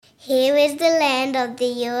Here is the land of the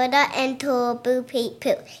Yoda and Torbu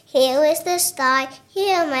people. Here is the sky,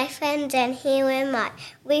 here are my friends, and here am I.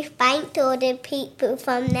 We thank all the people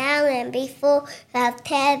from now and before who have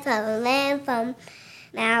cared for the land from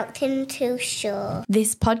mountain to shore.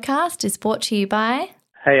 This podcast is brought to you by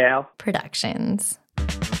Hey Al. Productions.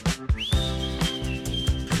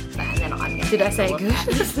 Did I say good?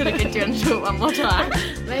 Is it good? Do you want to do it one more time?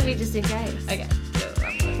 Maybe just in case. Okay, do it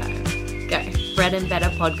one more time. Go. Bread and Better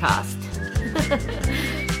Podcast.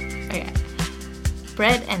 Okay.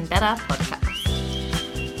 Bread and Better Podcast.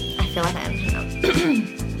 I feel like I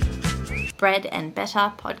am. Bread and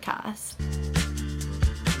Better Podcast.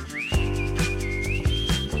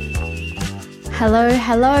 Hello,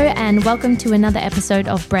 and welcome to another episode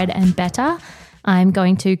of Bread and Better. I'm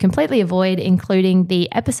going to completely avoid including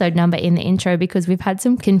the episode number in the intro because we've had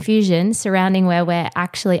some confusion surrounding where we're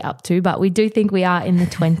actually up to, but we do think we are in the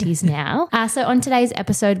 20s now. So on today's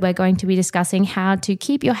episode, we're going to be discussing how to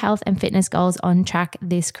keep your health and fitness goals on track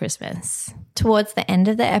this Christmas. Towards the end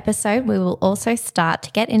of the episode, we will also start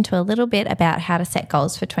to get into a little bit about how to set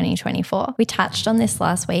goals for 2024. We touched on this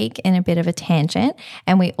last week in a bit of a tangent,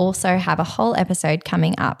 and we also have a whole episode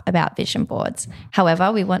coming up about vision boards.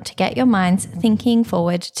 However, we want to get your minds thinking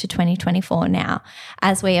forward to 2024 now,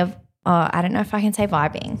 as we have, I don't know if I can say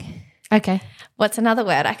vibing. Okay. What's another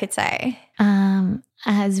word I could say?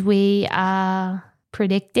 As we are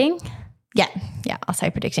predicting. Yeah, I'll say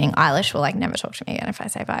predicting. Eilish will never talk to me again if I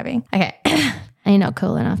say vibing. Okay. Are you not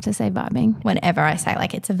cool enough to say vibing? Whenever I say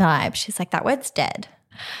it's a vibe, she's like, that word's dead.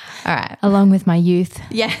 All right. Along with my youth.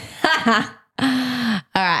 Yeah. All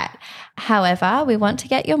right. However, we want to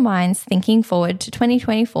get your minds thinking forward to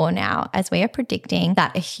 2024 now, as we are predicting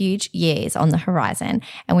that a huge year is on the horizon,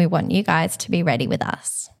 and we want you guys to be ready with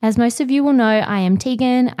us. As most of you will know, I am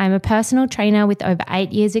Tegan. I'm a personal trainer with over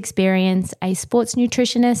 8 years experience, a sports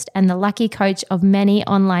nutritionist, and the lucky coach of many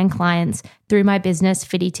online clients through my business,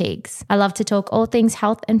 Fitty Teagues. I love to talk all things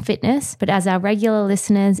health and fitness, but as our regular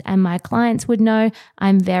listeners and my clients would know,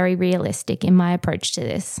 I'm very realistic in my approach to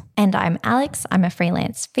this. And I'm Alex. I'm a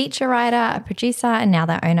freelance feature writer, a producer, and now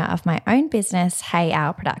the owner of my own business, Hey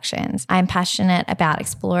Al Productions. I'm passionate about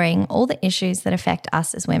exploring all the issues that affect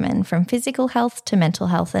us as women, from physical health to mental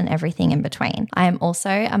health and everything in between. I am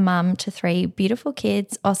also a mum to 3 beautiful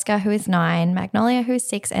kids, Oscar, who is 9, Magnolia, who is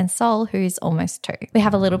 6, and Sol, who is almost 2. We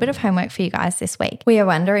have a little bit of homework for you guys this week. We are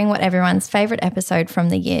wondering what everyone's favourite episode from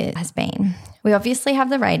the year has been. We obviously have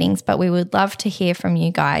the ratings, but we would love to hear from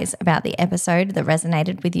you guys about the episode that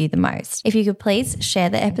resonated with you the most. If you could please share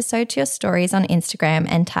the episode to your stories on Instagram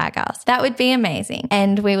and tag us, that would be amazing.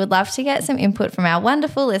 And we would love to get some input from our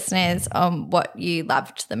wonderful listeners on what you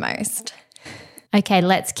loved the most. Okay,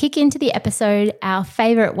 let's kick into the episode our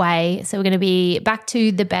favourite way. So we're going to be back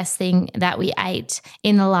to the best thing that we ate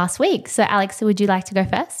in the last week. So Alex, would you like to go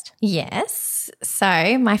first? Yes.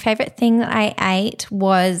 So my favourite thing that I ate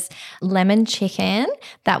was lemon chicken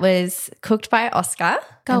that was cooked by Oscar.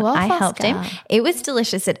 I helped him. It was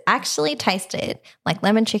delicious. It actually tasted like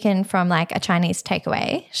lemon chicken from a Chinese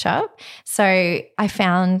takeaway shop. So I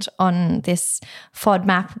found on this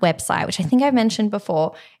FODMAP website, which I think I mentioned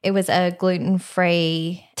before, it was a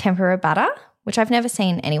gluten-free tempura butter, which I've never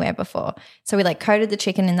seen anywhere before. So we coated the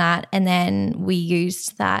chicken in that, and then we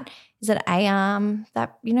used that. Is it Ayam?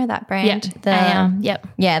 That brand? Yeah, Ayam. Yep.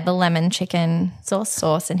 Yeah, the lemon chicken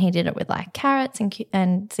sauce, and he did it with carrots and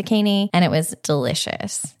zucchini, and it was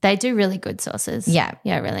delicious. They do really good sauces. Yeah,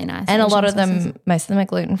 really nice. And Asian a lot of sauces. them, most of them are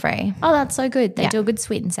gluten free. Oh, that's so good. They do a good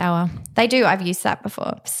sweet and sour. They do. I've used that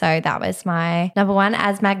before. So that was my number one.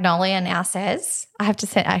 As Magnolia now says, I have to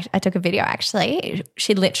say, I took a video actually.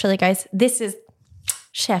 She literally goes, "This is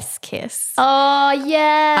chef's kiss." Oh,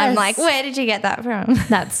 yes. I'm like, where did you get that from?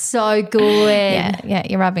 That's so good. Yeah,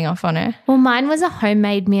 you're rubbing off on her. Well, mine was a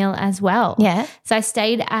homemade meal as well. Yeah. So I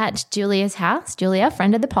stayed at Julia's house, Julia,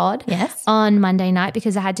 friend of the pod, yes, on Monday night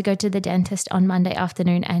because I had to go to the dentist on Monday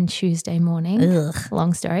afternoon and Tuesday morning. Ugh.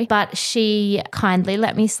 Long story. But she kindly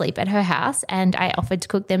let me sleep at her house and I offered to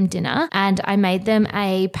cook them dinner, and I made them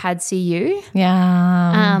a pad see ew.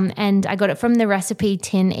 Yeah. And I got it from the Recipe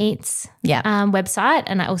Tin Eats website,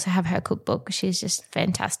 and I also have her cookbook. She's just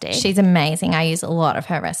fantastic. She's amazing. I use a lot of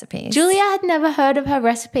her recipes. Julia had never heard of her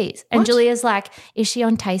recipes. And What? Julia's like, is she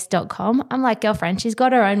on taste.com? I'm like, girlfriend, she's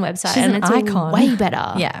got her own website. She's and an it's icon. way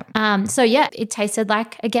better. Yeah. So yeah, it tasted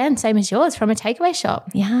like, again, same as yours, from a takeaway shop.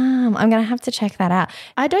 Yum. I'm going to have to check that out.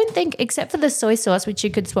 I don't think, except for the soy sauce, which you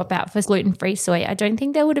could swap out for gluten-free soy, I don't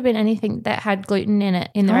think there would have been anything that had gluten in it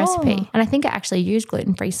in the recipe. And I think I actually used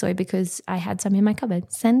gluten-free soy because I had some in my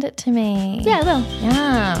cupboard. Send it to me. Yeah, I will. Yum.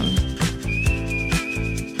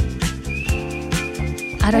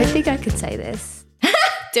 I don't think I could say this.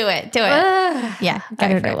 Do it. Yeah. I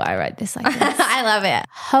don't know why I wrote this like this. I love it.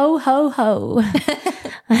 Ho, ho, ho.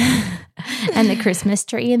 And the Christmas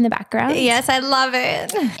tree in the background. Yes, I love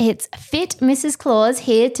it. It's Fit Mrs. Claus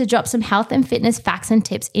here to drop some health and fitness facts and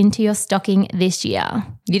tips into your stocking this year.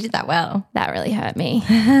 You did that well. That really hurt me.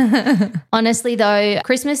 Honestly, though,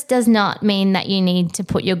 Christmas does not mean that you need to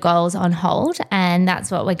put your goals on hold. And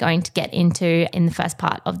that's what we're going to get into in the first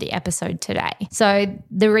part of the episode today. So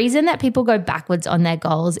the reason that people go backwards on their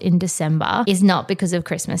goals in December is not because of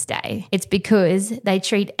Christmas Day. It's because they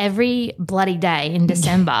treat every bloody day in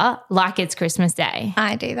December like it's Christmas Day.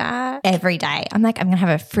 I do that every day. I'm like, I'm going to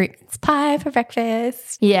have a fruit pie for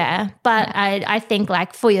breakfast. Yeah. But I think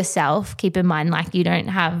like for yourself, keep in mind like you don't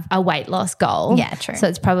have a weight loss goal. Yeah, true. So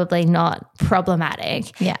it's probably not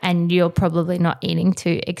problematic. Yeah. And you're probably not eating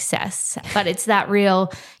to excess. But it's that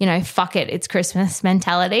real, fuck it, it's Christmas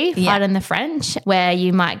mentality, pardon the French, where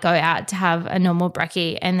you might go out to have a normal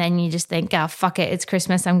brekkie and then you just think, oh, fuck it, it's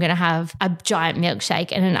Christmas. I'm going to have a giant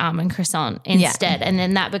milkshake and an almond croissant instead. And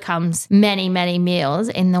then that becomes many, many meals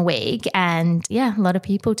in the week. And yeah, a lot of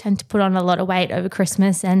people tend to put on a lot of weight over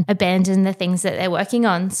Christmas and abandon the things that they're working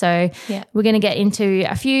on. So we're going to get into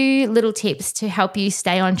a few little tips to help you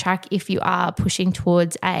stay on track if you are pushing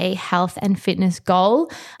towards a health and fitness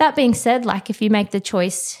goal. That being said, like if you make the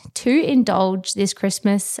choice to indulge this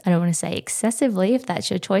Christmas, I don't want to say excessively if that's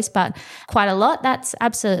your choice, but quite a lot, that's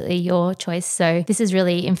absolutely your choice. So this is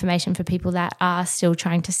really information for people that are still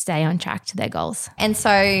trying to stay on track to their goals. And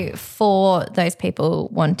so for those people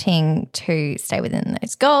wanting to stay within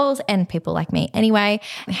those goals and people like me anyway,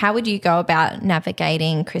 how would you go about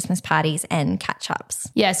navigating Christmas parties and catch-ups?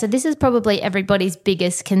 Yeah, so this is probably everybody's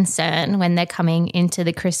biggest concern when they're coming into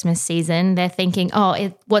the Christmas season. They're thinking,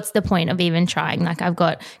 what's the point of even trying? Like I've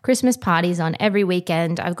got Christmas parties on every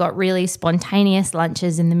weekend. I've got really spontaneous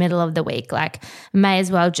lunches in the middle of the week. Like may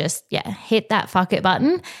as well just, hit that fuck it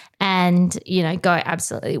button and, go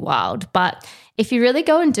absolutely wild. But if you really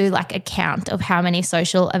go and do like a count of how many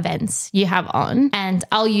social events you have on, and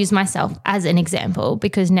I'll use myself as an example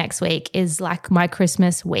because next week is like my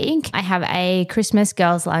Christmas week. I have a Christmas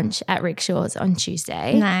girls lunch at Rickshaw's on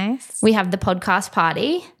Tuesday. Nice. We have the podcast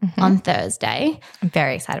party on Thursday. I'm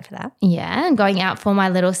very excited for that. Yeah, I'm going out for my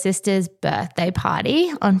little sister's birthday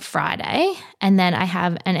party on Friday. And then I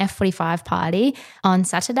have an F45 party on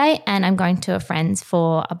Saturday, and I'm going to a friend's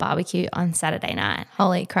for a barbecue on Saturday night.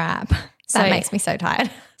 Holy crap. That makes me so tired.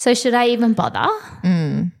 So should I even bother?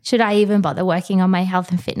 Should I even bother working on my health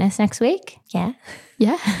and fitness next week? Yeah.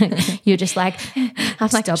 Yeah. You're just like, I'm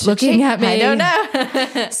like, stop looking at me. I don't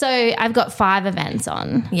know. So I've got 5 events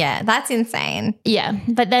on. Yeah, that's insane. Yeah.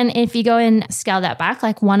 But then if you go and scale that back,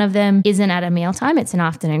 like one of them isn't at a mealtime, it's an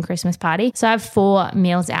afternoon Christmas party. So I have 4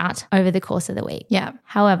 meals out over the course of the week. Yeah.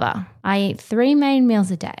 However, I eat 3 main meals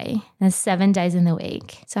a day. There's 7 days in the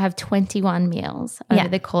week. So I have 21 meals over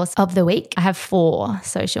the course of the week. I have 4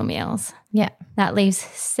 social meals. Yeah. That leaves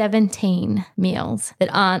 17 meals that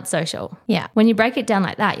aren't social. Yeah. When you break it down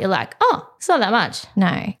like that, you're like, oh, it's not that much.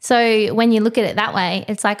 No. So when you look at it that way,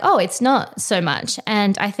 it's like, oh, it's not so much.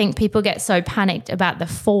 And I think people get so panicked about the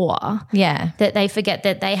 4 that they forget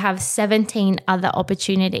that they have 17 other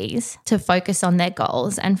opportunities to focus on their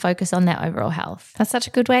goals and focus on their overall health. That's such a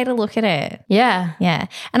good way to look at it. Yeah. Yeah.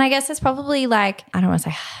 And I guess it's probably like, I don't want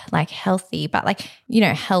to say like healthy, but like,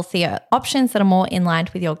 healthier options that are more in line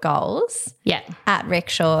with your goals. Yeah. At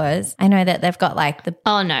Rickshaw's. I know that they've got like the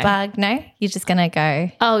bug. No, you're just going to go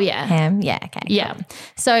ham. Yeah. Okay. Yeah. Cool.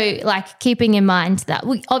 So like keeping in mind that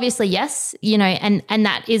obviously, yes, and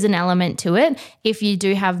that is an element to it. If you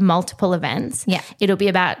do have multiple events, it'll be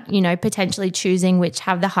about, potentially choosing which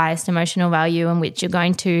have the highest emotional value and which you're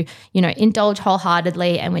going to, indulge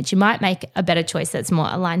wholeheartedly and which you might make a better choice that's more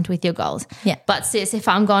aligned with your goals. Yeah. But sis, if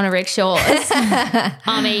I'm going to Rickshaw's,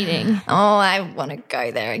 I'm eating. Oh, I want to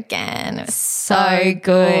go there again. It was so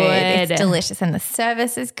good. It's delicious and the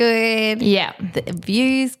service is good. Yeah. The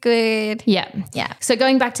view's good. Yeah. Yeah. So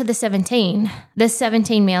going back to the 17, there's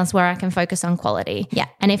 17 meals where I can focus on quality. Yeah.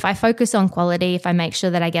 And if I focus on quality, if I make sure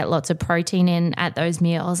that I get lots of protein in at those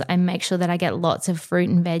meals, I make sure that I get lots of fruit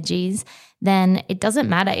and veggies, then it doesn't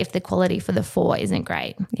matter if the quality for the 4 isn't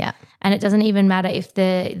great. Yeah. And it doesn't even matter if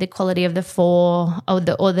the quality of the 4 or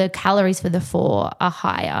the calories for the 4 are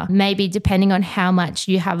higher. Maybe depending on how much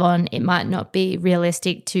you have on, it might not be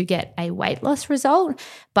realistic to get a weight loss result,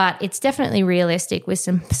 but it's definitely realistic with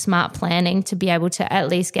some smart planning to be able to at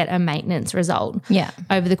least get a maintenance result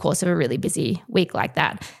over the course of a really busy week like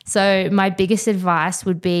that. So my biggest advice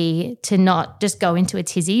would be to not just go into a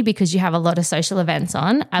tizzy because you have a lot of social events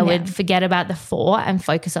on. I would forget about the 4 and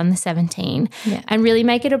focus on the 17 and really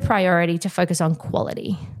make it a priority to focus on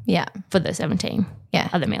quality for the 17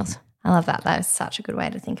 other meals. I love that. That is such a good way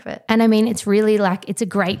to think of it. And I mean, it's really like it's a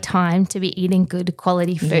great time to be eating good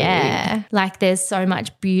quality food. Yeah. Like there's so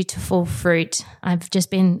much beautiful fruit. I've just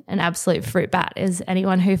been an absolute fruit bat, as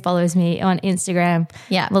anyone who follows me on Instagram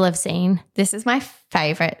will have seen. This is my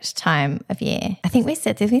favorite time of year. I think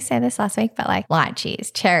did we say this last week? But like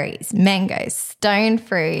lychees, cherries, mangoes, stone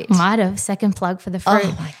fruit. Might have. Second plug for the fruit.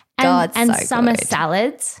 Oh my God, and so summer good.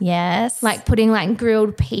 salads. Yes. Like putting like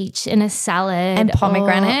grilled peach in a salad. And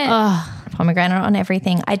pomegranate. Oh. Pomegranate on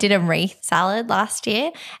everything. I did a wreath salad last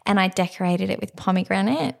year and I decorated it with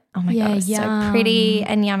pomegranate. Oh my God, it was so pretty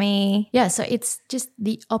and yummy. Yeah, so it's just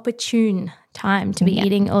the opportune time to be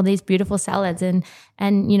eating all these beautiful salads and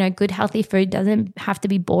you know, good healthy food doesn't have to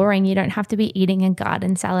be boring. You don't have to be eating a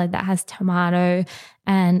garden salad that has tomato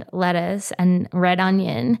and lettuce and red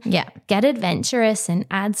onion. Yeah. Get adventurous and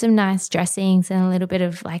add some nice dressings and a little bit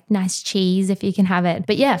of like nice cheese if you can have it.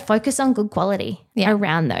 But yeah, focus on good quality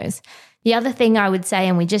around those. The other thing I would say,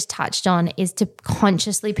 and we just touched on, is to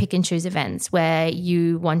consciously pick and choose events where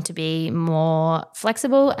you want to be more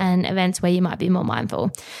flexible and events where you might be more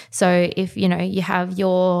mindful. So if, you know, you have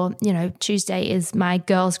your, you know, Tuesday is my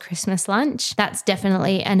girls' Christmas lunch, that's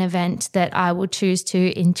definitely an event that I will choose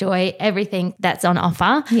to enjoy everything that's on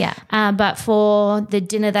offer. Yeah. But for the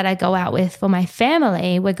dinner that I go out with for my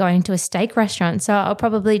family, we're going to a steak restaurant. So I'll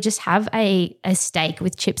probably just have a steak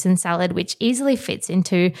with chips and salad, which easily fits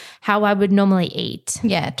into how I would normally eat.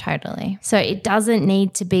 Yeah, totally. So it doesn't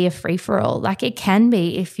need to be a free-for-all. Like it can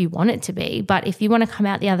be if you want it to be, but if you want to come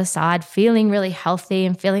out the other side feeling really healthy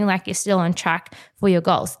and feeling like you're still on track for your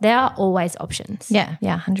goals, there are always options. Yeah,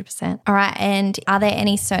 100%. All right, and are there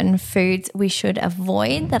any certain foods we should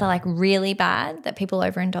avoid that are like really bad that people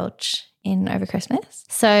overindulge in over Christmas?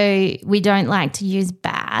 So we don't like to use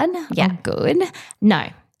bad or good. No.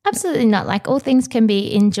 Absolutely not. Like all things can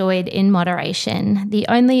be enjoyed in moderation. The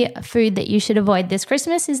only food that you should avoid this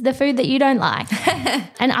Christmas is the food that you don't like.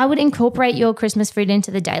 And I would incorporate your Christmas food into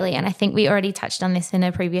the daily. And I think we already touched on this in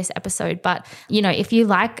a previous episode. But, you know, if you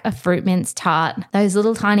like a fruit mince tart, those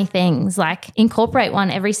little tiny things, like incorporate one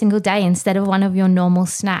every single day instead of one of your normal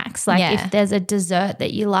snacks. Like if there's a dessert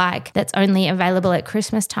that you like that's only available at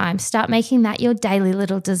Christmas time, start making that your daily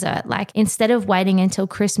little dessert. Like instead of waiting until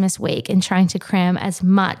Christmas week and trying to cram as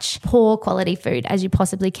much poor quality food as you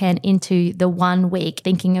possibly can into the 1 week,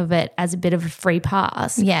 thinking of it as a bit of a free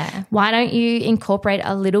pass. Yeah. Why don't you incorporate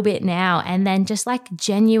a little bit now and then just like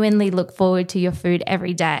genuinely look forward to your food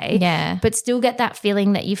every day? Yeah. But still get that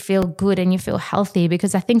feeling that you feel good and you feel healthy,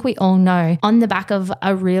 because I think we all know on the back of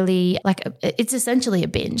a really it's essentially a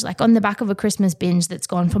binge, like on the back of a Christmas binge that's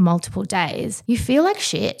gone for multiple days, you feel like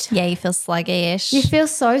shit. Yeah, you feel sluggish. You feel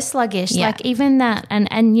so sluggish. Yeah. Like even that,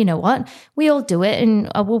 and you know what? We all do it, and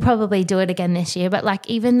we'll probably do it again this year. But like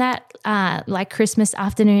even that like Christmas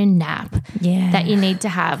afternoon nap that you need to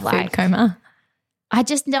have, like food coma.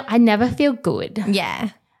 I never feel good. Yeah.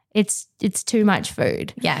 It's too much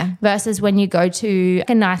food. Yeah. Versus when you go to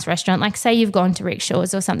a nice restaurant, like say you've gone to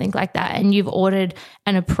Rickshaws or something like that and you've ordered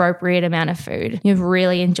an appropriate amount of food, you've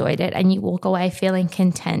really enjoyed it and you walk away feeling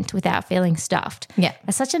content without feeling stuffed. Yeah.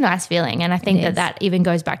 It's such a nice feeling. And I think that even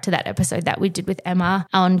goes back to that episode that we did with Emma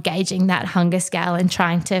on gauging that hunger scale and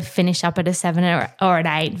trying to finish up at a 7 or an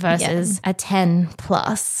 8 versus a 10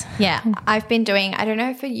 plus. Yeah. I've been doing, I don't know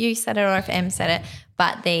if you said it or if Em said it,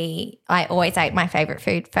 but I always ate my favorite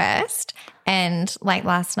food first. And like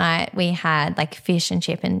last night we had like fish and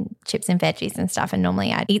chips and veggies and stuff. And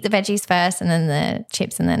normally I'd eat the veggies first and then the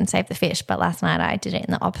chips and then save the fish. But last night I did it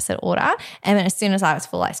in the opposite order. And then as soon as I was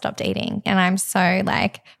full, I stopped eating. And I'm so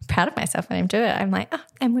like proud of myself when I do it. I'm like, oh,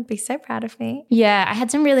 Em would be so proud of me. Yeah, I had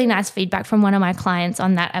some really nice feedback from one of my clients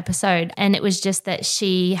on that episode. And it was just that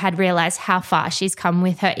she had realized how far she's come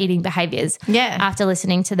with her eating behaviors. Yeah. After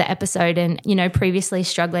listening to the episode and, you know, previously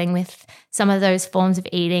struggling with some of those forms of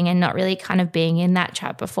eating and not really kind of being in that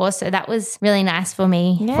trap before. So that was really nice for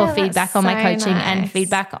me for feedback on my coaching and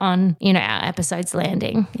feedback on, you know, our episodes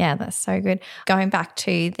landing. Yeah, that's so good. Going back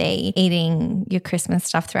to the eating your Christmas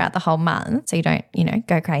stuff throughout the whole month so you don't, you know,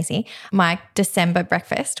 go crazy. My December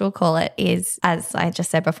breakfast, we'll call it, is, as I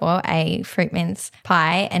just said before, a fruit mince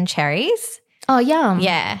pie and cherries. Oh, yum.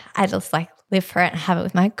 Yeah, I just like live for it and have it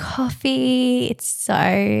with my coffee. It's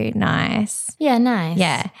so nice. Yeah, nice.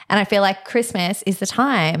 Yeah. And I feel like Christmas is the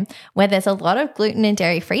time where there's a lot of gluten and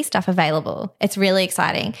dairy-free stuff available. It's really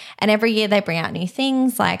exciting. And every year they bring out new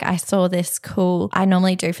things. Like I saw this cool, I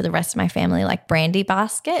normally do for the rest of my family, like brandy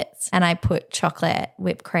baskets. And I put chocolate,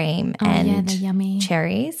 whipped cream and they're yummy.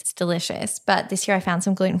 cherries. It's delicious. But this year I found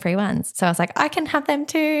some gluten-free ones. So I was like, I can have them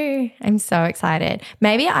too. I'm so excited.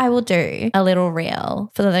 Maybe I will do a little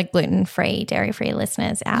reel for the gluten-free, dairy-free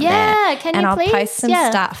listeners out there. Yeah, can you I'll please? post some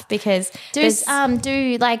stuff because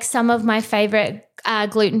do like some of my favorite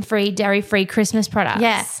gluten-free, dairy-free Christmas products.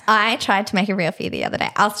 Yes, I tried to make a reel for you the other day.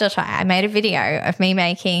 I'll still try. I made a video of me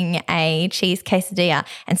making a cheese quesadilla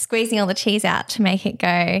and squeezing all the cheese out to make it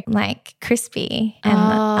go like crispy. And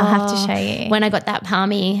I'll have to show you. When I got that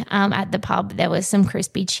palmy at the pub, there was some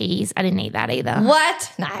crispy cheese. I didn't eat that either.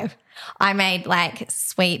 What? No. I made like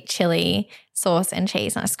sweet chili sauce and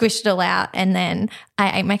cheese and I squished it all out and then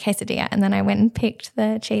I ate my quesadilla and then I went and picked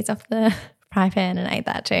the cheese off the fry pan and ate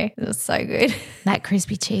that too. It was so good. That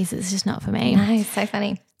crispy cheese is just not for me. No, it's so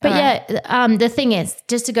funny. But the thing is,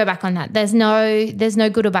 just to go back on that, there's no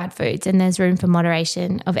good or bad foods and there's room for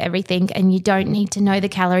moderation of everything and you don't need to know the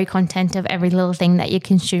calorie content of every little thing that you're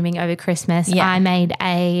consuming over Christmas. Yeah. I made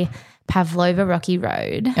a Pavlova Rocky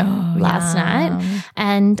Road last night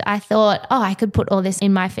and I thought, I could put all this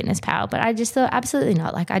in my Fitness Pal, but I just thought absolutely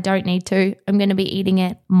not. Like I don't need to. I'm going to be eating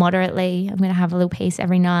it moderately. I'm going to have a little piece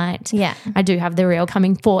every night. Yeah. I do have the reel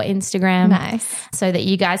coming for Instagram. Nice. So that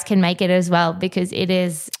you guys can make it as well because it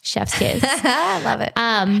is chef's kiss. I love it.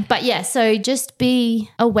 But yeah, so just be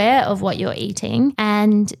aware of what you're eating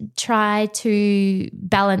and try to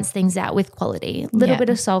balance things out with quality. A little bit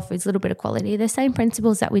of soul foods, a little bit of quality. The same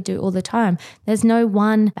principles that we do all the time. There's no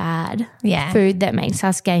one bad food that makes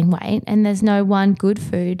us gain weight and there's no one good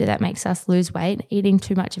food that makes us lose weight. Eating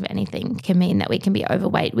too much of anything can mean that we can be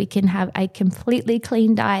overweight. We can have a completely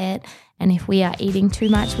clean diet and if we are eating too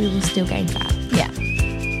much, we will still gain fat. Yeah.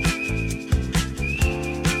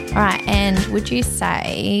 All right. And would you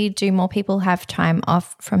say, do more people have time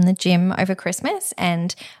off from the gym over Christmas?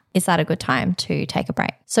 And is that a good time to take a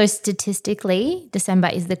break? So statistically, December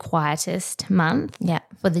is the quietest month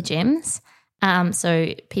for the gyms.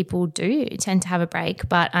 So people do tend to have a break.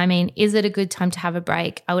 But I mean, is it a good time to have a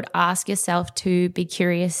break? I would ask yourself to be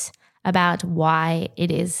curious about why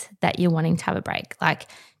it is that you're wanting to have a break. Like,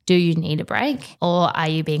 do you need a break or are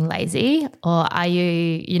you being lazy or are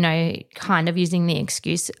you, kind of using the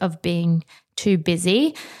excuse of being too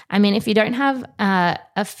busy? I mean, if you don't have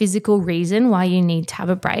a physical reason why you need to have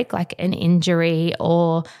a break, like an injury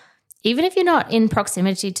or even if you're not in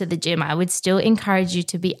proximity to the gym, I would still encourage you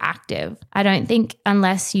to be active. I don't think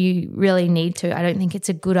unless you really need to, I don't think it's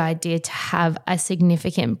a good idea to have a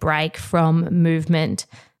significant break from movement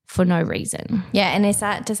for no reason. Yeah,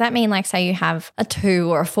 and does that mean like say you have a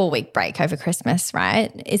 2 or a 4 week break over Christmas,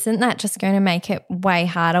 right? Isn't that just going to make it way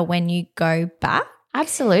harder when you go back?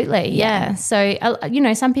 Absolutely. Yeah. So,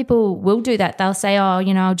 some people will do that. They'll say,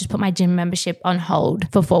 I'll just put my gym membership on hold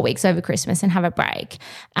for 4 weeks over Christmas and have a break.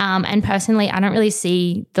 And personally, I don't really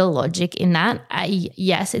see the logic in that.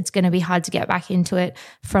 Yes, it's going to be hard to get back into it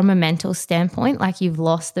from a mental standpoint, like you've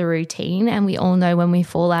lost the routine. And we all know when we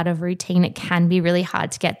fall out of routine, it can be really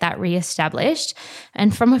hard to get that reestablished.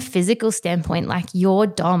 And from a physical standpoint, like your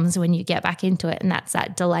DOMS, when you get back into it, and that's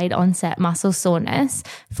that delayed onset muscle soreness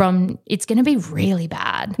it's going to be really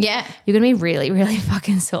bad. Yeah. You're going to be really, really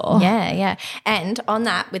fucking sore. Yeah, yeah. And on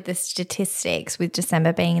that, with the statistics, with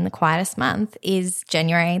December being in the quietest month, is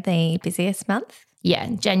January the busiest month? Yeah,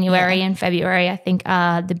 January and February, I think,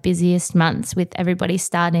 are the busiest months with everybody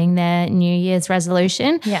starting their New Year's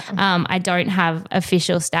resolution. Yeah. I don't have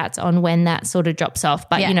official stats on when that sort of drops off,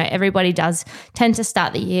 but, everybody does tend to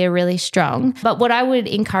start the year really strong. But what I would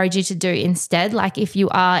encourage you to do instead, like if you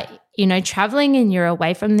are traveling and you're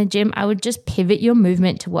away from the gym, I would just pivot your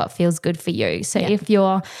movement to what feels good for you. So if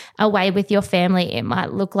you're away with your family, it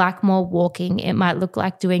might look like more walking. It might look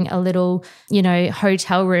like doing a little,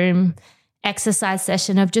 hotel room exercise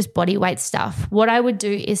session of just body weight stuff. What I would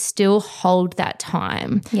do is still hold that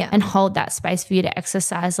time and hold that space for you to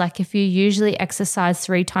exercise. Like if you usually exercise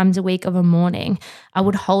 3 times a week of a morning, I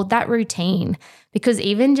would hold that routine because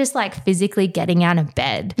even just like physically getting out of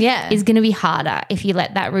bed is going to be harder if you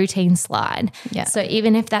let that routine slide. Yeah. So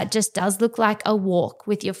even if that just does look like a walk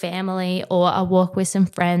with your family or a walk with some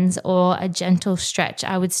friends or a gentle stretch,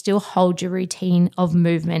 I would still hold your routine of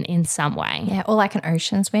movement in some way. Yeah, or like an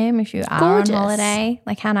ocean swim if you are Gorgeous. on holiday.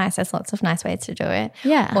 Like how nice. There's lots of nice ways to do it.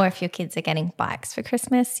 Yeah. Or if your kids are getting bikes for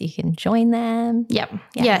Christmas, you can join them. Yep.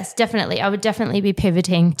 Yeah. Yes, definitely. I would definitely be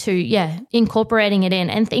pivoting to, incorporating it in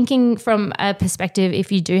and thinking from a perspective,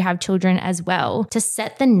 if you do have children as well, to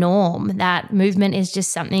set the norm that movement is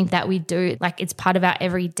just something that we do, like it's part of our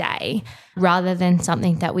everyday, rather than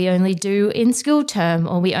something that we only do in school term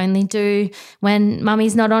or we only do when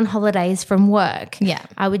mummy's not on holidays from work. Yeah.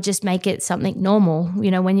 I would just make it something normal,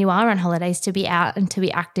 when you are on holidays, to be out and to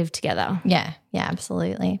be active together. Yeah. Yeah,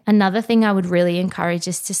 absolutely. Another thing I would really encourage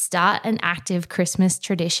is to start an active Christmas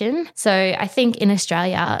tradition. So I think in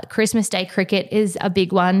Australia, Christmas Day cricket is a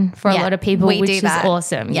big one for a lot of people, which is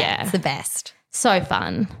awesome. Yeah. It's the best. So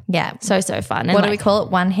fun. Yeah. So fun. And what do we call it?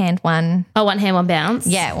 One hand, one. Oh, one hand, one bounce.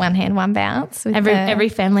 Yeah, one hand, one bounce. Every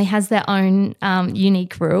family has their own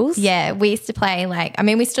unique rules. Yeah, we used to play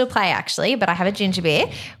we still play actually, but I have a ginger beer.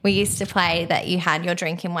 We used to play that you had your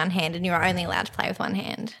drink in one hand and you were only allowed to play with one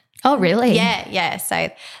hand. Oh, really? Yeah.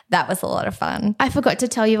 So that was a lot of fun. I forgot to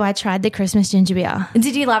tell you I tried the Christmas ginger beer.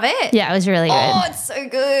 Did you love it? Yeah, it was really good. Oh, it's so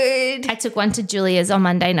good. I took one to Julia's on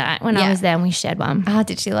Monday night when I was there and we shared one. Oh,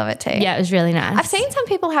 did she love it too? Yeah, it was really nice. I've seen some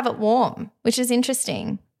people have it warm, which is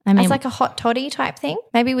interesting. I mean, as like a hot toddy type thing,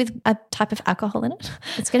 maybe with a type of alcohol in it.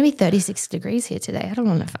 It's going to be 36 degrees here today. I don't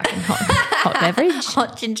want a fucking hot beverage.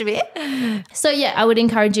 Hot ginger beer. So, I would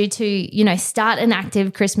encourage you to, start an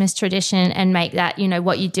active Christmas tradition and make that,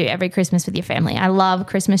 what you do every Christmas with your family. I love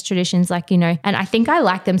Christmas traditions and I think I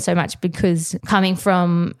like them so much because coming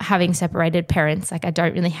from having separated parents, I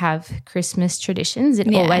don't really have Christmas traditions.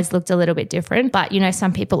 It always looked a little bit different. But,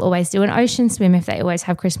 some people always do an ocean swim if they always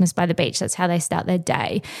have Christmas by the beach. That's how they start their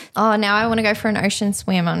day. Oh, now I want to go for an ocean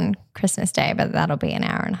swim on Christmas Day, but that'll be an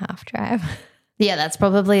hour and a half drive. Yeah, that's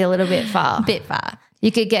probably a little bit far. Bit far.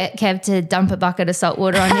 You could get Kev to dump a bucket of salt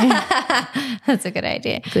water on you. That's a good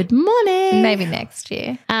idea. Good morning. Maybe next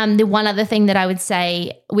year. The one other thing that I would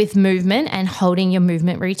say with movement and holding your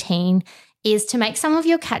movement routine is to make some of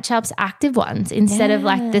your catch-ups active ones instead of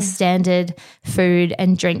like the standard food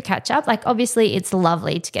and drink catch-up. Like obviously it's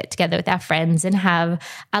lovely to get together with our friends and have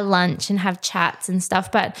a lunch and have chats and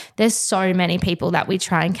stuff, but there's so many people that we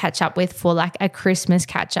try and catch up with for like a Christmas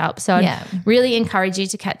catch-up. So I'd really encourage you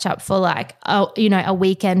to catch up for like, a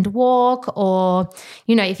weekend walk, or,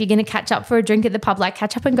 if you're going to catch up for a drink at the pub, like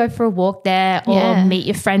catch up and go for a walk there, or meet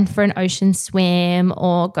your friend for an ocean swim,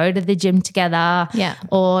 or go to the gym together,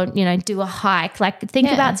 or, do a hike. Like think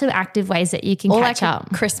about some active ways that you can catch up.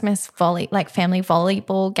 A Christmas family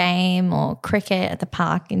volleyball game or cricket at the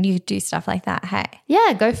park, and you do stuff like that. Hey,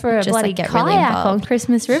 go for a bloody get kayak really on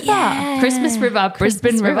Christmas River. Christmas River,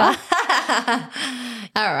 Brisbane River.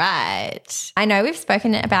 All right. I know we've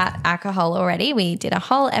spoken about alcohol already. We did a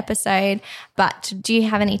whole episode, but do you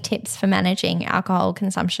have any tips for managing alcohol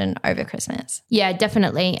consumption over Christmas? Yeah,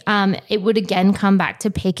 definitely. It would again come back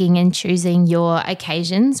to picking and choosing your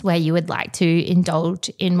occasions where you would like to indulge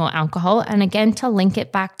in more alcohol, and again to link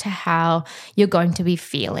it back to how you're going to be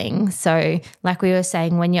feeling. So like we were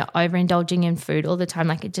saying, when you're overindulging in food all the time,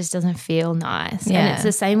 like it just doesn't feel nice. Yeah. And it's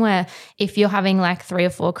the same where if you're having like 3 or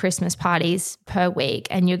 4 Christmas parties per week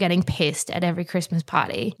and you're getting pissed at every Christmas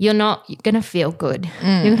party, you're going to feel good.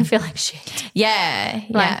 You're going to feel like shit. Yeah.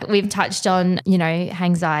 Like we've touched on,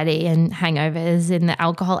 anxiety and hangovers in the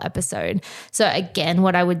alcohol episode. So again,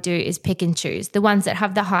 what I would do is pick and choose. The ones that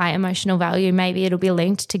have the high emotional value, maybe it'll be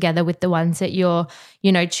linked together with the ones that you're,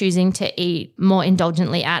 choosing to eat more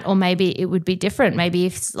indulgently at, or maybe it would be different. Maybe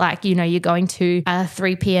if it's like, you're going to a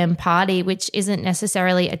 3 p.m. party, which isn't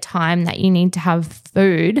necessarily a time that you need to have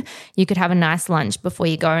food. You could have a nice lunch before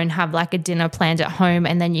you go and have like a dinner planned at home,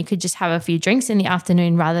 and then you could just have a few drinks in the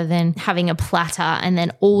afternoon rather than having a platter and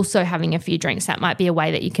then also having a few drinks. That might be a way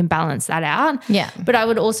that you can balance that out. Yeah. But I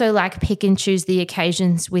would also like pick and choose the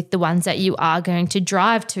occasions with the ones that you are going to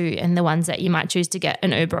drive to and the ones that you might choose to get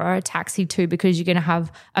an Uber or a taxi to, because you're going to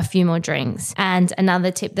have a few more drinks. And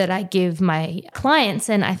another tip that I give my clients,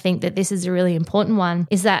 and I think that this is a really important one,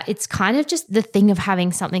 is that it's kind of just the thing of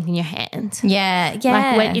having something in your hand. Yeah.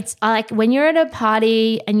 Like when you're at a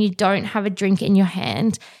party and you don't have a drink in your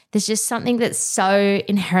hand, there's just something that's so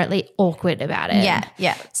inherently awkward about it.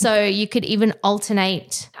 Yeah. So you could even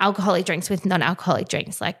alternate alcoholic drinks with non-alcoholic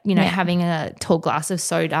drinks, like, having a tall glass of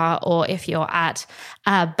soda, or if you're at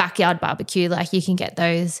a backyard barbecue, like you can get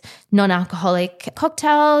those non-alcoholic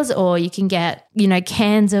cocktails, or you can get,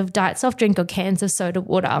 cans of diet soft drink or cans of soda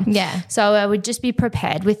water. Yeah. So I would just be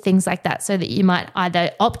prepared with things like that so that you might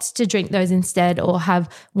either opt to drink those instead or have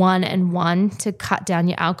 1 and 1 to cut down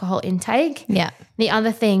your alcohol intake. Yeah. The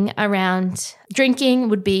other thing around drinking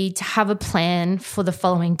would be to have a plan for the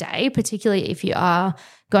following day, particularly if you are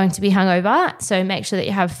going to be hungover. So make sure that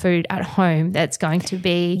you have food at home that's going to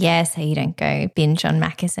be... Yeah, so you don't go binge on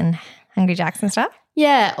Macca's and Hungry Jacks and stuff.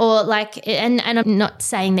 Yeah, or like, and I'm not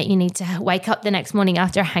saying that you need to wake up the next morning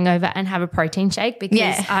after a hangover and have a protein shake,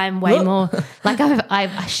 because I'm way more, like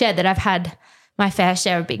I've shared that I've had my fair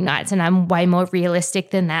share of big nights, and I'm way more realistic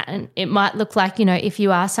than that. And it might look like, if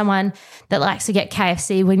you are someone that likes to get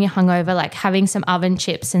KFC when you're hungover, like having some oven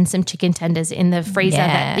chips and some chicken tenders in the freezer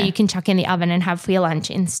that you can chuck in the oven and have for your lunch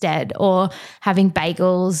instead, or having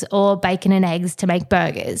bagels or bacon and eggs to make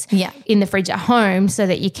burgers in the fridge at home so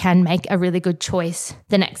that you can make a really good choice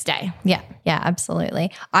the next day. Yeah,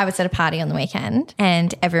 absolutely. I was at a party on the weekend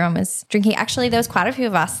and everyone was drinking. Actually, there was quite a few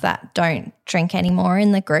of us that don't drink anymore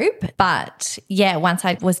in the group, but once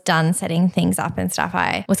I was done setting things up and stuff,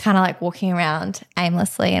 I was kind of like walking around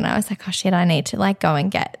aimlessly, and I was like, oh shit, I need to like go and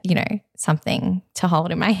get, something to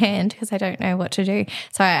hold in my hand because I don't know what to do.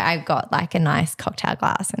 So I got like a nice cocktail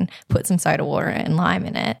glass and put some soda water and lime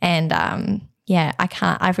in it. And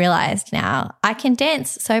I've realized now I can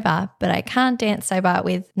dance sober, but I can't dance sober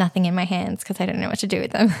with nothing in my hands because I don't know what to do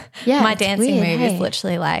with them. Yeah, my dancing move is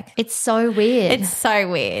literally like... It's so weird. It's so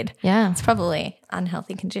weird. Yeah. It's probably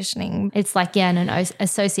unhealthy conditioning. It's like, an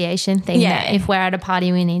association thing that if we're at a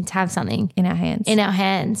party, we need to have something in our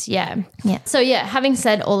hands. Yeah. So having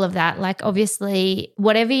said all of that, like obviously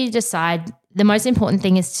whatever you decide, the most important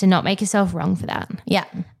thing is to not make yourself wrong for that. Yeah.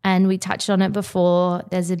 And we touched on it before.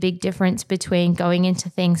 There's a big difference between going into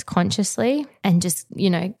things consciously and just,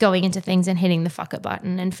 going into things and hitting the fuck it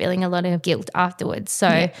button and feeling a lot of guilt afterwards.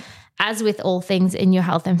 So as with all things in your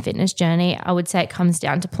health and fitness journey, I would say it comes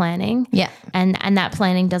down to planning. Yeah. And that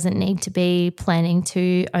planning doesn't need to be planning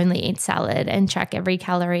to only eat salad and track every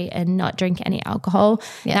calorie and not drink any alcohol.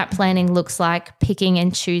 Yeah. That planning looks like picking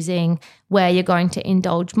and choosing where you're going to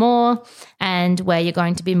indulge more and where you're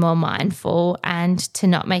going to be more mindful, and to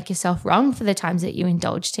not make yourself wrong for the times that you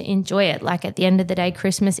indulge, to enjoy it. Like at the end of the day,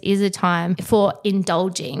 Christmas is a time for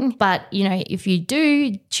indulging. But, if you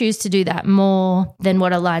do choose to do that more than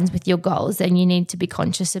what aligns with your goals, then you need to be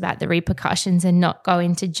conscious about the repercussions and not go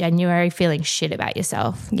into January feeling shit about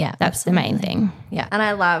yourself. Yeah. That's the main thing. Yeah. And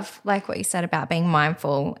I love like what you said about being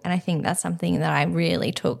mindful. And I think that's something that I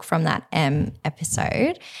really took from that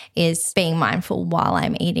episode, is being mindful while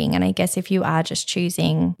I'm eating. And I guess if you are just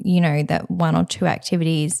choosing, that 1 or 2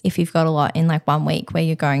 activities, if you've got a lot in like 1 week where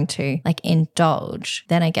you're going to like indulge,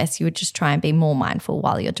 then I guess you would just try and be more mindful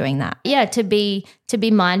while you're doing that. Yeah, to be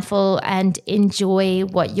mindful and enjoy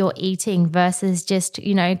what you're eating versus just,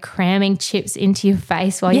 cramming chips into your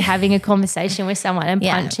face while you're having a conversation with someone and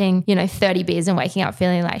punching, 30 beers and waking up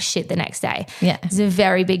feeling like shit the next day. Yeah. There's a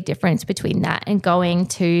very big difference between that and going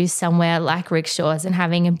to somewhere like Rickshaws and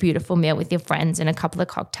having a beautiful meal with your friends and a couple of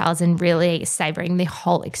cocktails and really savoring the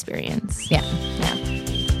whole experience. Yeah.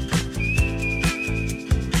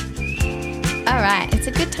 All right, it's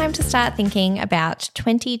a good time to start thinking about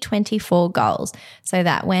 2024 goals so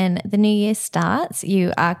that when the new year starts,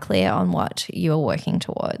 you are clear on what you are working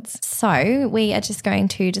towards. So we are just going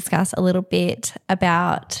to discuss a little bit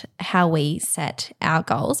about how we set our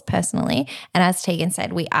goals personally. And as Tegan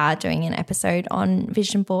said, we are doing an episode on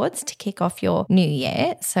vision boards to kick off your new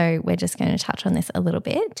year. So we're just going to touch on this a little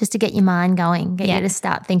bit. Just to get your mind going, get you to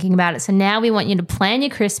start thinking about it. So now we want you to plan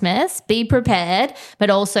your Christmas, be prepared, but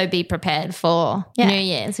also be prepared for New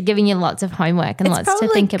Year. So giving you lots of homework and lots to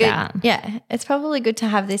think about. Yeah, it's probably good to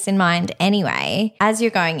have this in mind anyway as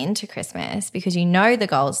you're going into Christmas, because you know the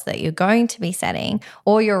goals that you're going to be setting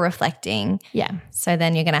or you're reflecting. Yeah. So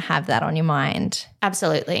then you're going to have that on your mind.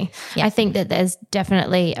 Absolutely. Yeah. I think that there's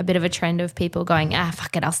definitely a bit of a trend of people going,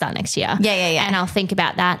 fuck it, I'll start next year. Yeah. And I'll think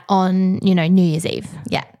about that on, New Year's Eve.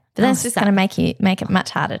 Yeah. But then it's just going to make it much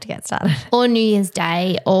harder to get started. Or New Year's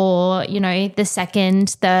Day, or, you know, the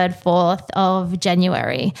 2nd, 3rd, 4th of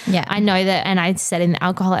January. Yeah. I know that, and I said in the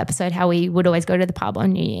alcohol episode how we would always go to the pub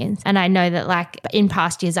on New Year's. And I know that, like, in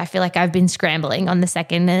past years, I feel like I've been scrambling on the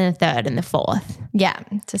 2nd and the 3rd and the 4th. Yeah,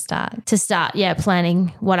 to start.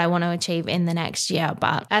 Planning what I want to achieve in the next year.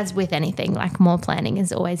 But as with anything, like, more planning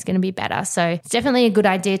is always going to be better. So it's definitely a good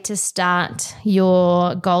idea to start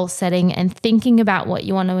your goal setting and thinking about what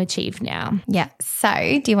you want to achieve now. Yeah.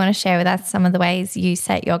 So do you want to share with us some of the ways you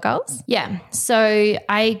set your goals? Yeah. So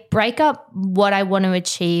I break up what I want to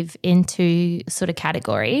achieve into sort of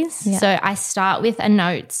categories. Yeah. So I start with a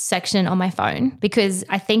notes section on my phone, because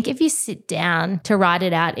I think if you sit down to write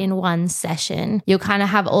it out in one session, you'll kind of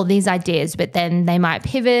have all these ideas, but then they might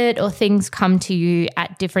pivot or things come to you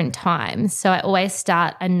at different times. So I always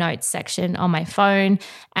start a notes section on my phone,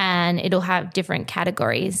 and it'll have different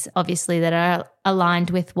categories, obviously, that are aligned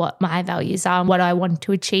with what my values are and what I want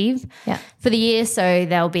to achieve for the year. So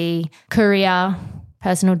there'll be career,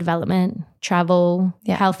 personal development, travel,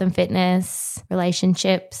 health and fitness,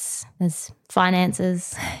 relationships, there's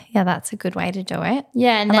finances. Yeah, that's a good way to do it.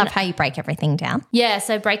 Yeah. And I then, love how you break everything down. Yeah.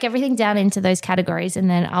 So break everything down into those categories, and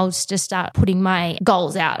then I'll just start putting my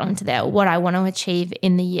goals out onto there, what I want to achieve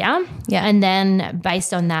in the year. Yeah. And then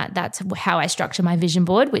based on that, that's how I structure my vision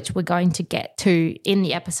board, which we're going to get to in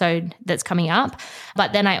the episode that's coming up.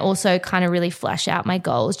 But then I also kind of really flesh out my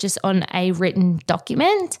goals just on a written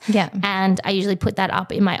document. Yeah. And I usually put that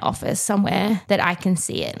up in my office somewhere that I can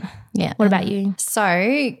see it. Yeah. What about you? So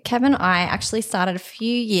Kev and I actually started a few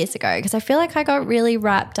years ago, because I feel like I got really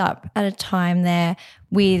wrapped up at a time there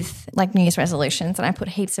with like New Year's resolutions, and I put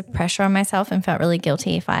heaps of pressure on myself and felt really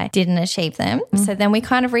guilty if I didn't achieve them. So then we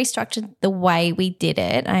kind of restructured the way we did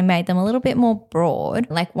it. I made them a little bit more broad.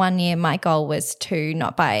 Like one year my goal was to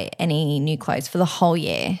not buy any new clothes for the whole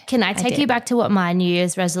year. Can I take you back to what my New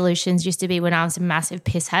Year's resolutions used to be when I was a massive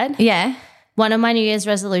pisshead? Yeah. One of my New Year's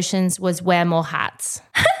resolutions was wear more hats.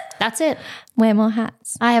 That's it. Wear more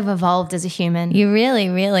hats. I have evolved as a human. You really,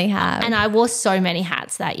 really have. And I wore so many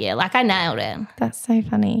hats that year. Like, I nailed it. That's so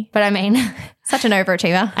funny. But I mean, such an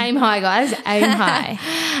overachiever. Aim high, guys. Aim high.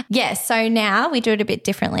 Yeah. So now we do it a bit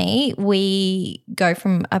differently. We go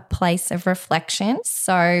from a place of reflection.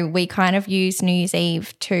 So we kind of use New Year's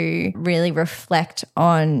Eve to really reflect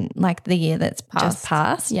on like the year that's just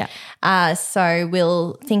passed. Yeah. So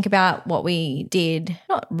we'll think about what we did,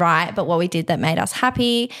 not right, but what we did that made us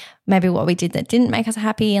happy, maybe what we did that didn't make us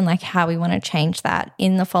happy, and like how we want to change that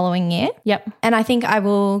in the following year. Yep. And I think I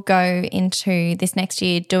will go into this next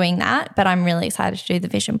year doing that, but I'm really excited to do the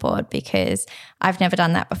vision board because I've never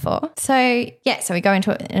done that before. So yeah, so we go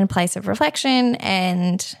into it in a place of reflection,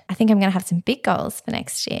 and I think I'm going to have some big goals for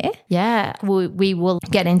next year. Yeah, we will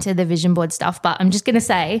get into the vision board stuff, but I'm just going to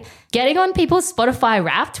say getting on people's Spotify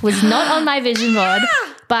Wrapped was not on my vision board,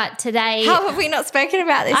 but today... How have we not spoken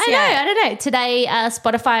about this yet? I don't know. Today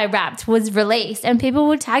Spotify Wrapped was released, and people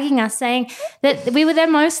were tagging us saying that we were their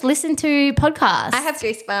most listened to podcast. I have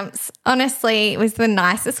goosebumps. Honestly, it was the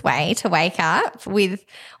nicest way to wake up with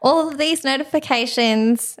all of these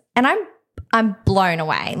notifications, and I'm blown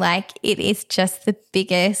away. Like, it is just the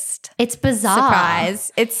biggest It's bizarre.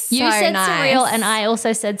 surprise. It's so You said nice. surreal, and I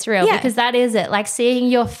also said surreal because that is it. Like seeing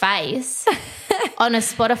your face on a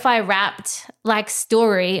Spotify Wrapped like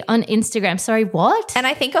story on Instagram. Sorry, what? And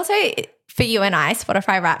I think also for you and I,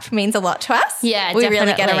 Spotify Wrapped means a lot to us. Yeah, we really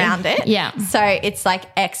get definitely. around it. Yeah. So it's like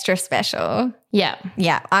extra special. Yeah.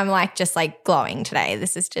 Yeah, I'm like just like glowing today.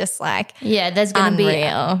 This is just like Yeah, there's going to be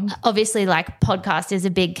unreal. obviously like podcast is a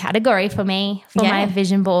big category for me for my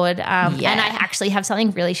vision board. And I actually have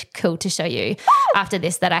something really cool to show you after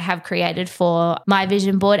this that I have created for my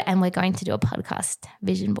vision board, and we're going to do a podcast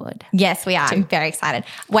vision board. Yes, we are. I'm very excited.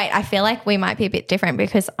 Wait, I feel like we might be a bit different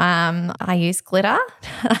because I use glitter.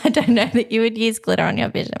 I don't know that you would use glitter on your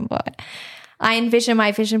vision board. I envision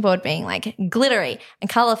my vision board being like glittery and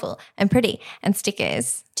colourful and pretty and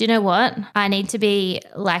stickers. Do you know what? I need to be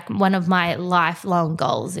like, one of my lifelong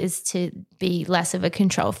goals is to be less of a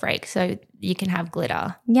control freak so you can have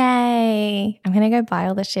glitter. Yay. I'm going to go buy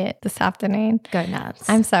all the shit this afternoon. Go nuts.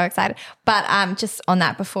 I'm so excited. But just on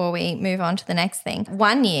that, before we move on to the next thing,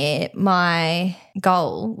 one year my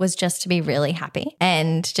goal was just to be really happy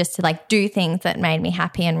and just to like do things that made me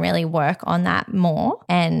happy and really work on that more.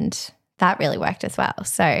 And that really worked as well.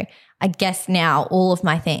 So I guess now all of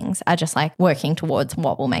my things are just like working towards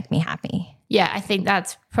what will make me happy. Yeah, I think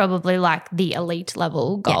that's probably like the elite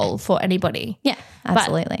level goal for anybody. Yeah,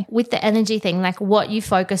 absolutely. But with the energy thing, like what you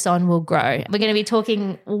focus on will grow. We're going to be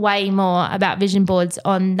talking way more about vision boards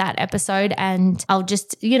on that episode, and I'll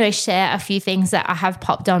just, share a few things that I have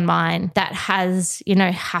popped on mine that has,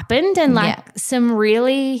 happened, and some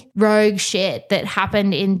really rogue shit that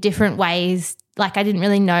happened in different ways. Like I didn't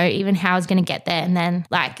really know even how I was going to get there, and then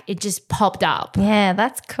like it just popped up. Yeah,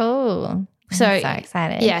 that's cool. So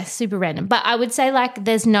excited. Yeah, super random. But I would say like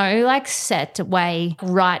there's no like set way,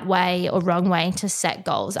 right way or wrong way to set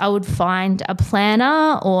goals. I would find a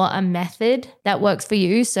planner or a method that works for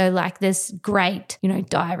you. So like there's great,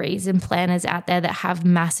 diaries and planners out there that have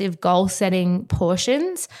massive goal setting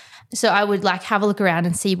portions. So I would like have a look around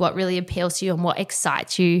and see what really appeals to you and what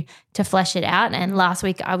excites you to flesh it out. And last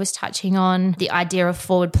week I was touching on the idea of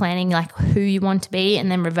forward planning, like who you want to be, and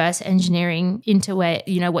then reverse engineering into where,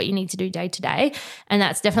 what you need to do day to day. And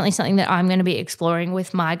that's definitely something that I'm going to be exploring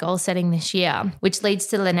with my goal setting this year, which leads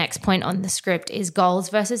to the next point on the script is goals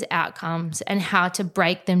versus outcomes and how to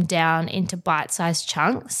break them down into bite-sized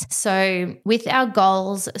chunks. So with our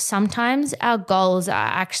goals, sometimes our goals are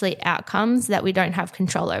actually outcomes that we don't have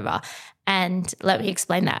control over. And let me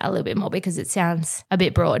explain that a little bit more because it sounds a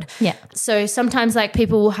bit broad. Yeah. So sometimes like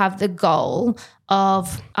people will have the goal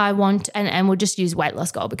of I want, and we'll just use weight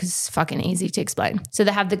loss goal because it's fucking easy to explain. So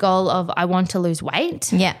they have the goal of I want to lose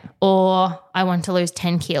weight. Yeah. Or I want to lose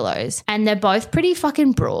 10 kilos. And they're both pretty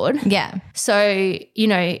fucking broad. Yeah. So,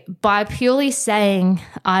 by purely saying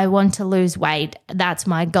I want to lose weight, that's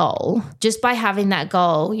my goal. Just by having that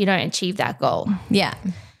goal, you don't achieve that goal. Yeah.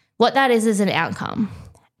 What that is an outcome.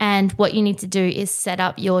 And what you need to do is set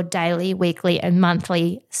up your daily, weekly, and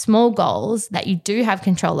monthly small goals that you do have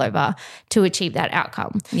control over to achieve that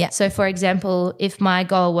outcome. Yeah. So, for example, if my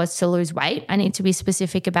goal was to lose weight, I need to be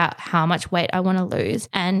specific about how much weight I want to lose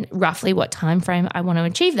and roughly what time frame I want to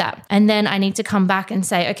achieve that. And then I need to come back and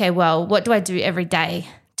say, okay, well, what do I do every day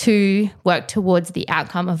to work towards the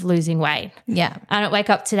outcome of losing weight? Yeah. I don't wake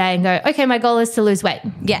up today and go, okay, my goal is to lose weight.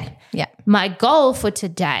 Yeah. Yeah. My goal for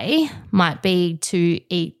today might be to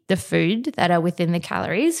eat the food that are within the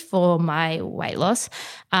calories for my weight loss.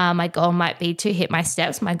 My goal might be to hit my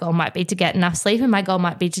steps. My goal might be to get enough sleep, and my goal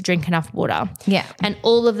might be to drink enough water. Yeah. And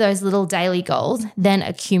all of those little daily goals then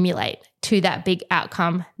accumulate to that big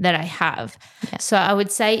outcome that I have. Yeah. So I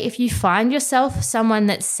would say if you find yourself someone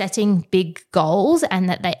that's setting big goals and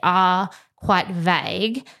that they are quite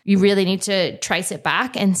vague, you really need to trace it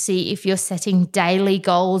back and see if you're setting daily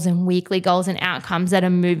goals and weekly goals and outcomes that are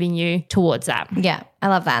moving you towards that. Yeah, I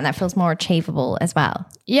love that. And that feels more achievable as well.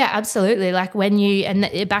 Yeah, absolutely. Like when you,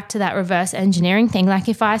 and back to that reverse engineering thing, like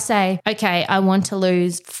if I say, okay, I want to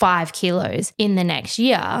lose 5 kilos in the next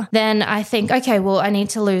year, then I think, okay, well, I need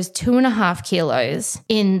to lose 2.5 kilos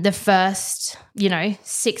in the first,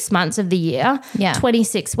 6 months of the year,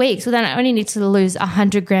 26 weeks. Well, then I only need to lose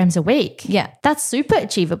 100 grams a week. Yeah. That's super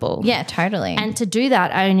achievable. Yeah, totally. And to do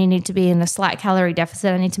that, I only need to be in a slight calorie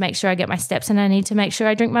deficit. I need to make sure I get my steps, and I need to make sure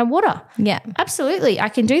I drink my water. Yeah. Absolutely. I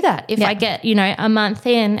can do that. If I get, a month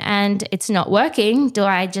in and it's not working, do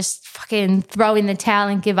I just fucking throw in the towel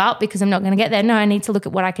and give up because I'm not going to get there? No, I need to look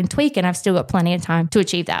at what I can tweak, and I've still got plenty of time to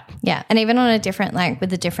achieve that. Yeah. And even on a different,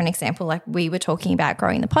 with a different example, like we were talking about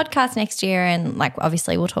growing the podcast next year, and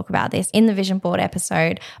obviously we'll talk about this in the vision board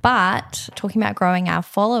episode, but talking about growing our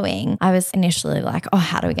following, I was initially like, oh,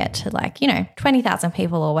 how do we get to 20,000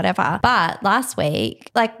 people or whatever? But last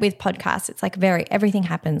week, with podcasts, it's everything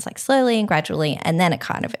happens slowly and gradually, and then it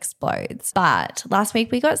kind of explodes. But last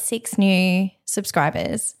week we got 6 new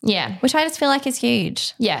subscribers. Yeah. Which I just feel is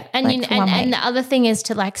huge. Yeah. And and the other thing is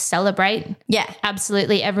to celebrate. Yeah.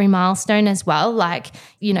 Absolutely every milestone as well.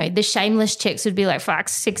 The shameless chicks would be fuck,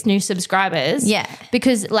 6 new subscribers. Yeah.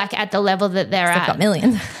 Because at the level that they're at. They've got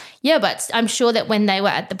millions. Yeah, but I'm sure that when they were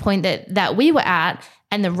at the point that we were at,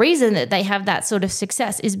 and the reason that they have that sort of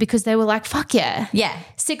success is because they were fuck yeah. Yeah.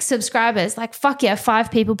 6 subscribers, fuck yeah,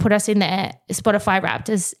 5 people put us in their Spotify Wrapped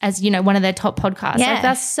as one of their top podcasts. Yeah.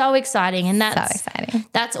 That's so exciting. And that's so exciting.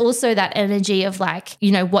 That's also that energy of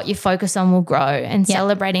what you focus on will grow, and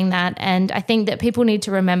celebrating that. And I think that people need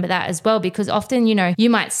to remember that as well, because often, you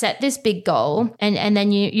might set this big goal and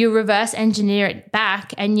then you reverse engineer it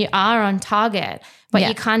back and you are on target. But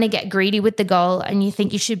you kind of get greedy with the goal and you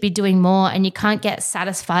think you should be doing more, and you can't get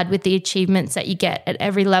satisfied with the achievements that you get at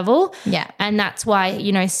every level. Yeah. And that's why,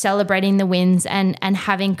 you know, celebrating the wins and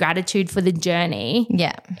having gratitude for the journey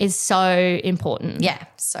is so important. Yeah,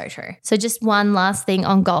 so true. So just one last thing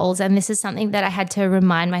on goals, and this is something that I had to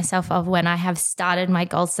remind myself of when I have started my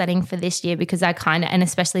goal setting for this year, because I kind of, and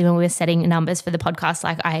especially when we were setting numbers for the podcast,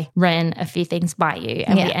 like I ran a few things by you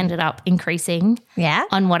and we ended up increasing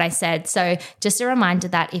on what I said. So just a reminder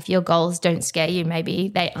that if your goals don't scare you, maybe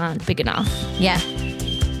they aren't big enough. Yeah.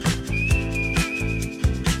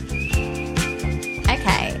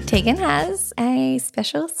 Okay, Tegan has a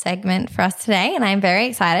special segment for us today, and I'm very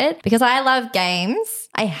excited because I love games.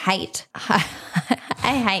 I hate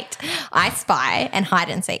I Spy and hide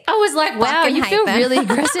and seek. I was like, wow, Fucking you hate feel them. really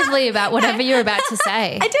aggressively about whatever you're about to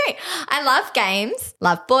say. I do. I love games,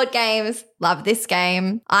 love board games, love this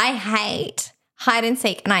game. I hate hide and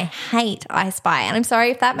seek and I hate I Spy. And I'm sorry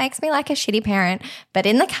if that makes me like a shitty parent, but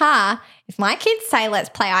in the car, if my kids say, let's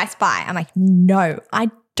play I Spy, I'm like, no, I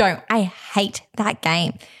don't. I hate that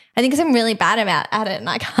game. I think because I'm really bad at it and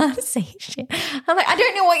I can't see shit. I'm like, I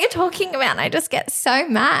don't know what you're talking about. And I just get so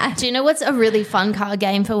mad. Do you know what's a really fun card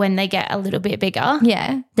game for when they get a little bit bigger?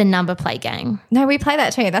 Yeah. The number plate game. No, we play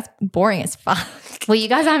that too. That's boring as fuck. Well, you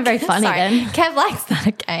guys aren't very funny Sorry. then. Kev likes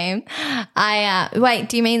that game. Wait,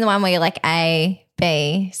 do you mean the one where you're like A,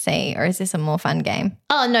 B, C, or is this a more fun game?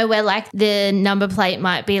 Oh, no, where like the number plate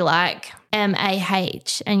might be like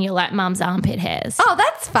MAH and you're like mum's armpit hairs. Oh,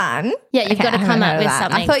 that's fun. Yeah, you've got to I come haven't up heard of with that.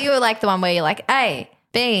 something. I thought you were like the one where you're like A,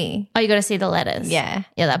 B. Oh, you got to see the letters. Yeah.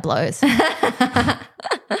 Yeah, that blows. No,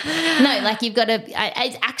 like you've got to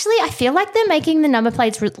actually, I feel like they're making the number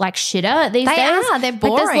plates like shitter these They days. are. They're Like,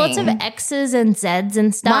 there's lots of boring. X's and Z's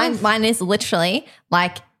and stuff. Mine is literally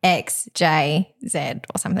like X, J, Z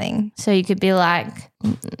or something. So you could be like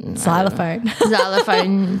Xylophone.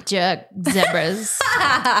 xylophone jerk zebras.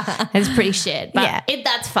 It's pretty shit. But Yeah.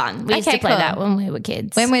 that's fun. We used Okay, to play cool. that when we were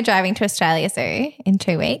kids. When we're driving to Australia Zoo in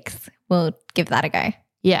 2 weeks, we'll give that a go.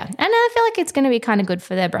 Yeah. And I feel like it's going to be kind of good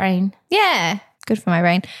for their brain. Yeah, good for my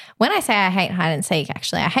brain. When I say I hate hide and seek,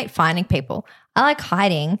 actually, I hate finding people. I like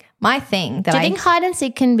hiding. My thing that Do you think hide and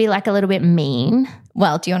seek can be like a little bit mean?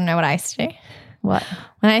 well, do you want to know what I used to do? What?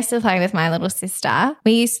 When I used to play with my little sister,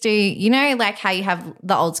 we used to, you know, like how you have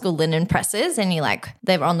the old school linen presses and you like,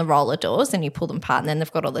 they're on the roller doors and you pull them apart and then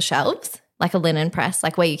they've got all the shelves, like a linen press,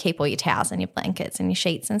 like where you keep all your towels and your blankets and your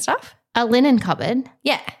sheets and stuff. A linen cupboard?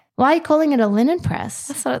 Yeah. Why are you calling it a linen press?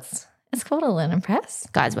 That's what it's called, a linen press.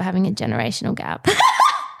 Guys, we're having a generational gap.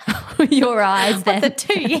 Your eyes then. The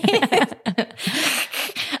 2 years.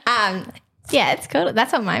 Yeah, it's called,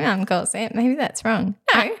 that's what my mum calls it. Maybe that's wrong.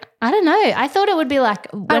 No. I don't know. I thought it would be like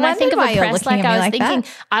when I think of wondered why a you're press, looking like at me I was like thinking, that.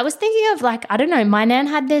 I was thinking of like, I don't know, my nan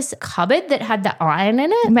had this cupboard that had the iron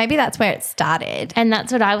in it. Maybe that's where it started. And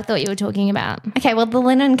that's what I thought you were talking about. Okay, well, the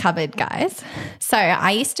linen cupboard, guys. So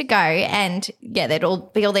I used to go and, yeah, there'd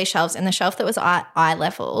all be all these shelves, and the shelf that was eye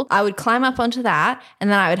level, I would climb up onto that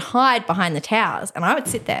and then I would hide behind the towels and I would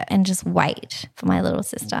sit there and just wait for my little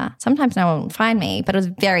sister. Sometimes no one would find me, but it was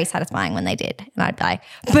very satisfying when they did. And I'd be like,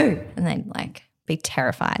 boo, and they'd like be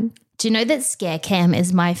terrified. Do you know that scare cam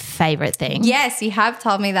is my favorite thing? Yes, you have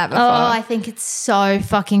told me that before. Oh, I think it's so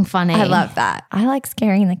fucking funny. I love that. I like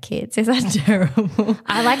scaring the kids. Is that terrible?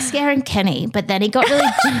 I like scaring Kenny, but then he got really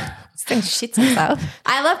So shits himself.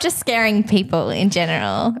 I love just scaring people in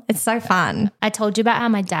general. It's so fun. I told you about how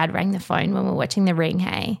my dad rang the phone when we were watching The Ring,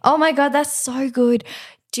 hey? Oh my God, that's so good.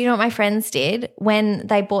 Do you know what my friends did when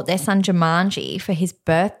they bought their son Jumanji for his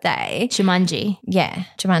birthday? Jumanji. Yeah,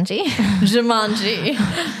 Jumanji. Jumanji.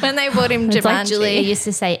 When they bought him It's Jumanji. like Julia used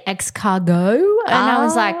to say X-Cargo. And I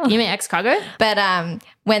was like, you mean X-Cargo? But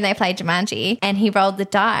when they played Jumanji and he rolled the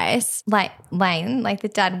dice, like Lane, like the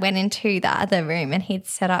dad went into the other room and he'd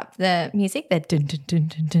set up the music, the dun dun dun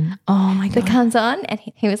dun dun. Oh my That God. comes on and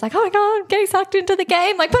he was like, oh my God, I'm getting sucked into the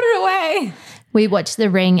game. Like, put it away. We watched The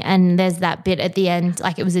Ring and there's that bit at the end,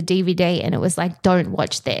 like it was a DVD and it was like, don't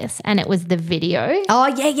watch this. And it was the video. Oh,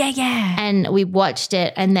 yeah. And we watched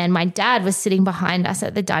it and then my dad was sitting behind us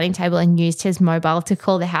at the dining table and used his mobile to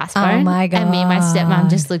call the house phone. Oh my And me and my God. stepmom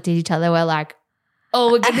just looked at each other. We're like,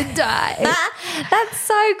 oh, we're going to die. That's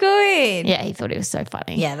so good. Yeah, he thought it was so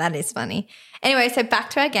funny. Yeah, that is funny. Anyway, so back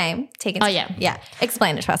to our game. Tegan. Oh, yeah. Yeah.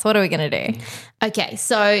 Explain it to us. What are we going to do? Okay,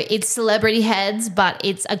 so it's celebrity heads, but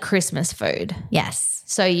it's a Christmas food. Yes.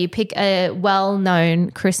 So you pick a well-known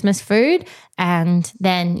Christmas food and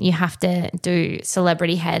then you have to do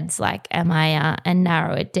celebrity heads like and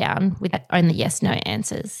narrow it down with only yes, no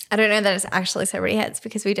answers. I don't know that it's actually celebrity heads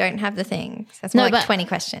because we don't have the thing. So it's No, more like but- 20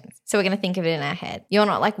 questions. So we're going to think of it in our head. You're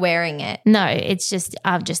not like wearing it. No, it's just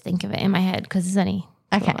I'll just think of it in my head because it's only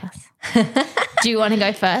two Okay. of us. Do you want to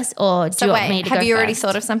go first or do So you wait, want me to go have you already first?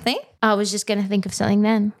 thought of something? I was just going to think of something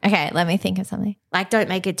then. Okay, let me think of something. Like, don't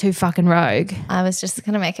make it too fucking rogue. I was just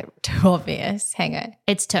going to make it too obvious. Hang on.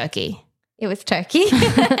 It's turkey. It was turkey.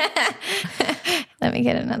 Let me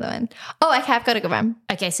get another one. Oh, okay, I've got a good one.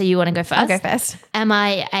 Okay, so you want to go first? I'll go first. Am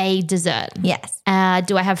I a dessert? Yes.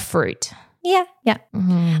 Do I have fruit? Yeah. Yeah.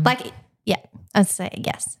 Mm-hmm. Like, yeah. I'd say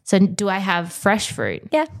yes. So do I have fresh fruit?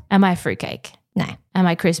 Yeah. Am I fruitcake? No. Am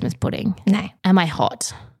I Christmas pudding? No. Am I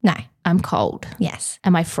hot? No. I'm cold. Yes.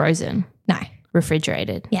 Am I frozen? No.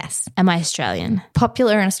 Refrigerated? Yes. Am I Australian?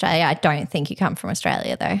 Popular in Australia. I don't think you come from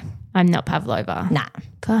Australia though. I'm not pavlova. Nah.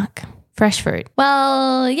 Fuck. Fresh fruit.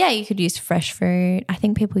 Well, yeah, you could use fresh fruit. I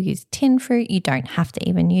think people use tin fruit. You don't have to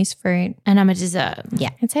even use fruit. And I'm a dessert. Yeah.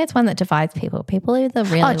 I'd say it's one that divides people. People either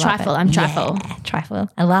really love trifle. it. I'm trifle. Yeah, trifle.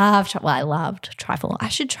 I loved trifle. I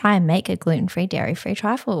should try and make a gluten-free, dairy-free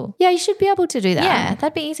trifle. Yeah, you should be able to do that. Yeah,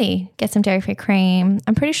 that'd be easy. Get some dairy-free cream.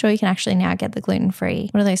 I'm pretty sure you can actually now get the gluten-free.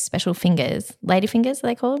 What are those special fingers? Lady fingers, are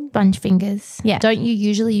they called? Sponge fingers. Yeah. Don't you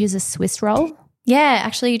usually use a Swiss roll? Yeah,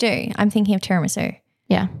 actually you do. I'm thinking of tiramisu.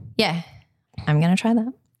 Yeah. Yeah. I'm going to try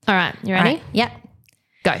that. All right. You ready? All right. Yep.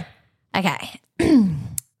 Go. Okay.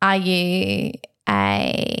 Are you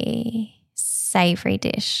a savoury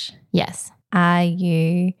dish? Yes. Are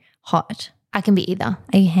you hot? I can be either.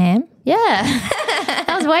 Are you ham? Yeah.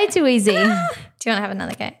 That was way too easy. Do you want to have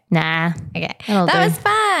another go? Nah. Okay. That'll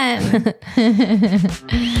That do. was fun.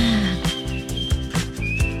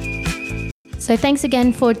 So thanks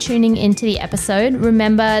again for tuning into the episode.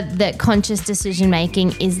 Remember that conscious decision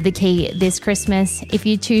making is the key this Christmas. If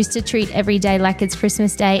you choose to treat every day like it's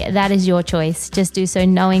Christmas Day, that is your choice. Just do so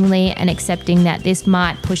knowingly and accepting that this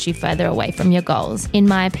might push you further away from your goals. In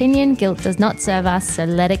my opinion, guilt does not serve us, so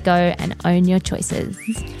let it go and own your choices.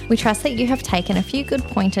 We trust that you have taken a few good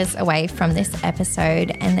pointers away from this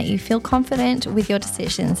episode and that you feel confident with your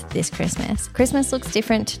decisions this Christmas. Christmas looks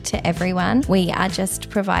different to everyone. We are just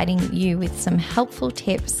providing you with some helpful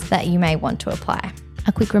tips that you may want to apply.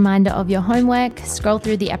 A quick reminder of your homework: scroll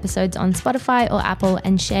through the episodes on Spotify or Apple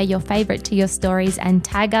and share your favorite to your stories and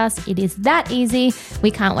tag us. It is that easy.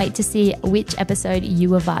 We can't wait to see which episode you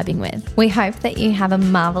were vibing with. We hope that you have a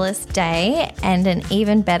marvelous day and an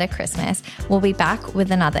even better Christmas. We'll be back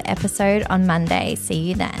with another episode on Monday. See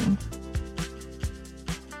you then.